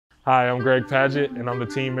Hi, I'm Greg Padgett, and I'm the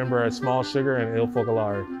team member at Small Sugar and Il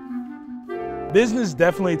Focolare. Business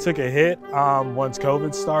definitely took a hit once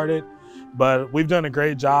COVID started, but we've done a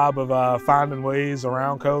great job of finding ways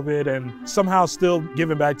around COVID and somehow still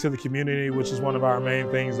giving back to the community, which is one of our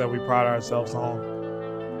main things that we pride ourselves on.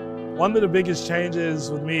 One of the biggest changes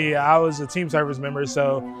with me, I was a team service member,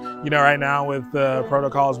 so right now with the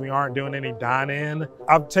protocols, we aren't doing any dine-in.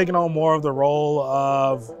 I've taken on more of the role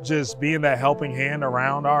of just being that helping hand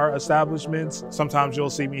around our establishments. Sometimes you'll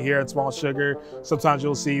see me here at Small Sugar. Sometimes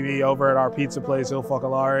you'll see me over at our pizza place, Il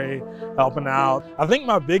Focolare, helping out. I think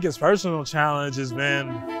my biggest personal challenge has been,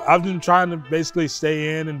 I've been trying to basically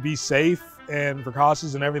stay in and be safe and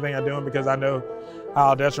precautious in everything I'm doing because I know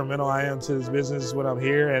how detrimental I am to this business when I'm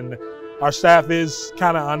here. And our staff is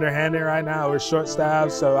kind of underhanded right now. We're short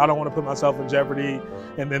staffed, so I don't want to put myself in jeopardy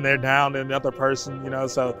and then they're down to another person,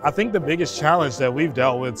 So I think the biggest challenge that we've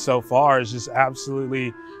dealt with so far is just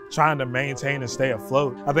absolutely trying to maintain and stay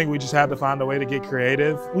afloat. I think we just have to find a way to get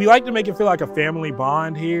creative. We like to make it feel like a family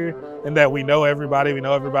bond here and that we know everybody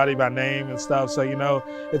by name and stuff. So,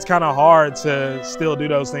 it's kind of hard to still do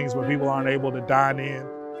those things when people aren't able to dine in.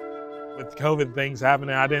 With COVID things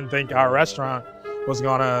happening, I didn't think our restaurant was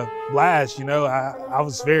gonna last, I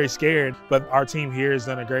was very scared, but our team here has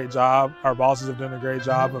done a great job. Our bosses have done a great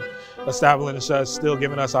job of establishing us, still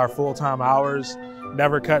giving us our full-time hours,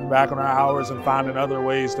 never cutting back on our hours and finding other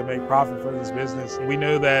ways to make profit for this business. We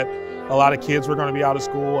knew that a lot of kids were gonna be out of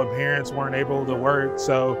school and parents weren't able to work,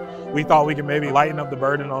 so we thought we could maybe lighten up the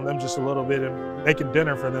burden on them just a little bit and making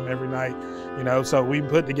dinner for them every night, So we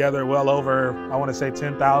put together well over, I wanna say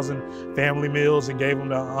 10,000 family meals and gave them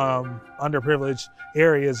to underprivileged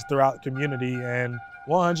areas throughout the community, and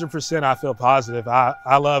 100% I feel positive.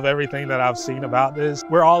 I love everything that I've seen about this.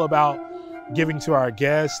 We're all about giving to our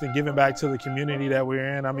guests and giving back to the community that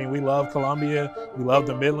we're in. I mean, we love Columbia, we love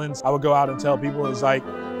the Midlands. I would go out and tell people it's like,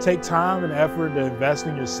 take time and effort to invest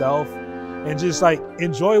in yourself and just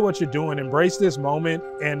enjoy what you're doing, embrace this moment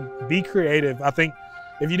and be creative. I think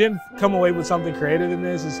if you didn't come away with something creative in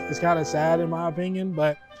this, it's kind of sad in my opinion,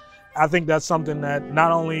 but I think that's something that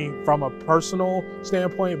not only from a personal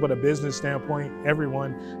standpoint, but a business standpoint,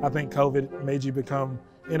 everyone, I think COVID made you become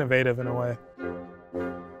innovative in a way.